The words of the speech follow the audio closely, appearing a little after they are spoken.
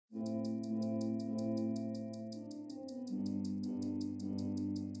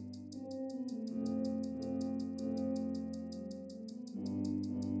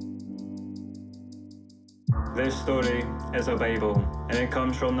This story is a Bible, and it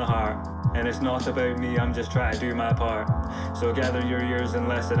comes from the heart. And it's not about me, I'm just trying to do my part. So gather your ears and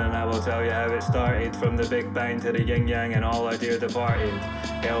listen, and I will tell you how it started. From the Big Bang to the yin yang and all our dear departed.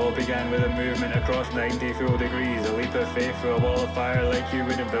 It all began with a movement across 90 full degrees. A leap of faith through a wall of fire like you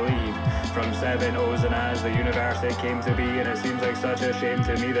wouldn't believe. From 7 O's and A's, the universe it came to be. And it seems like such a shame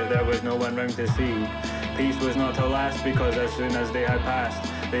to me that there was no one round to see. Peace was not to last, because as soon as they had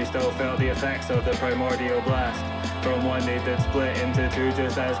passed, they still felt the effects of the primordial blast. From one they did split into two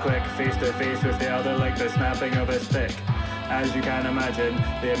just as quick, face to face with the other like the snapping of a stick. As you can imagine,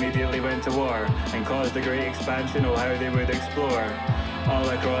 they immediately went to war and caused a great expansion of how they would explore. All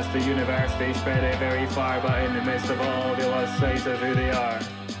across the universe they spread it very far, but in the midst of all they lost sight of who they are.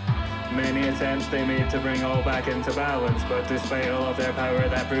 Many attempts they made to bring all back into balance, but despite all of their power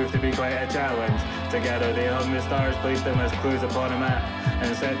that proved to be quite a challenge. Together they hung the stars, placed them as clues upon a map,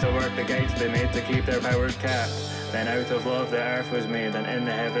 and set to work the gates they made to keep their powers capped. Then out of love the earth was made, and in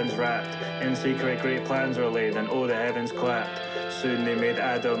the heavens wrapped. In secret great plans were laid, and oh the heavens clapped. Soon they made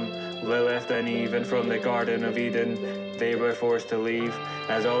Adam, Lilith and Eve, and from the Garden of Eden they were forced to leave.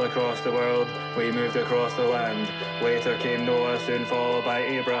 As all across the world we moved across the land. Later came Noah, soon followed by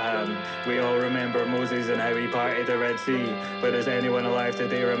Abraham. We all remember Moses and how he parted the Red Sea. But does anyone alive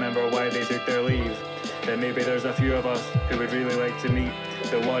today remember why they took their leave? Then maybe there's a few of us who would really like to meet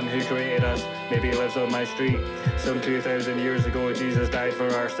the one who created us. Maybe he lives on my street. Some 2,000 years ago Jesus died for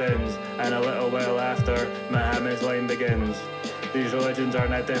our sins, and a little while after Muhammad's line begins. These religions aren't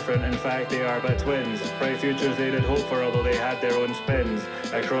that different, in fact they are but twins. Bright futures they did hope for, although they had their own spins.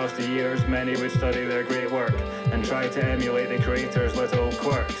 Across the years many would study their great work and try to emulate the creator's little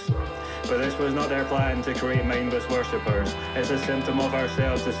quirks. But this was not their plan to create mindless worshippers. It's a symptom of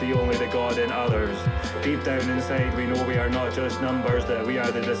ourselves to see only the God in others. Deep down inside we know we are not just numbers, that we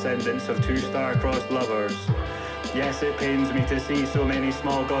are the descendants of two star-crossed lovers. Yes, it pains me to see so many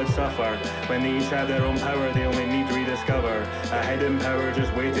small gods suffer. When they each have their own power, they only need to rediscover a hidden power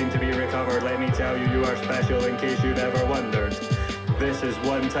just waiting to be recovered. Let me tell you, you are special in case you've ever wondered. This is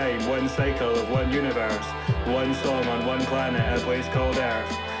one time, one cycle of one universe. One song on one planet, a place called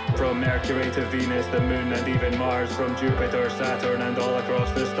Earth. From Mercury to Venus, the Moon and even Mars. From Jupiter, Saturn and all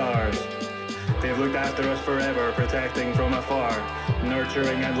across the stars. They've looked after us forever, protecting from afar,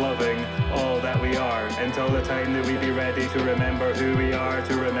 nurturing and loving all that we are, until the time that we be ready to remember who we are,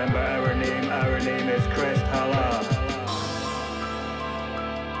 to remember our name. Our name is KRYSTHL-a.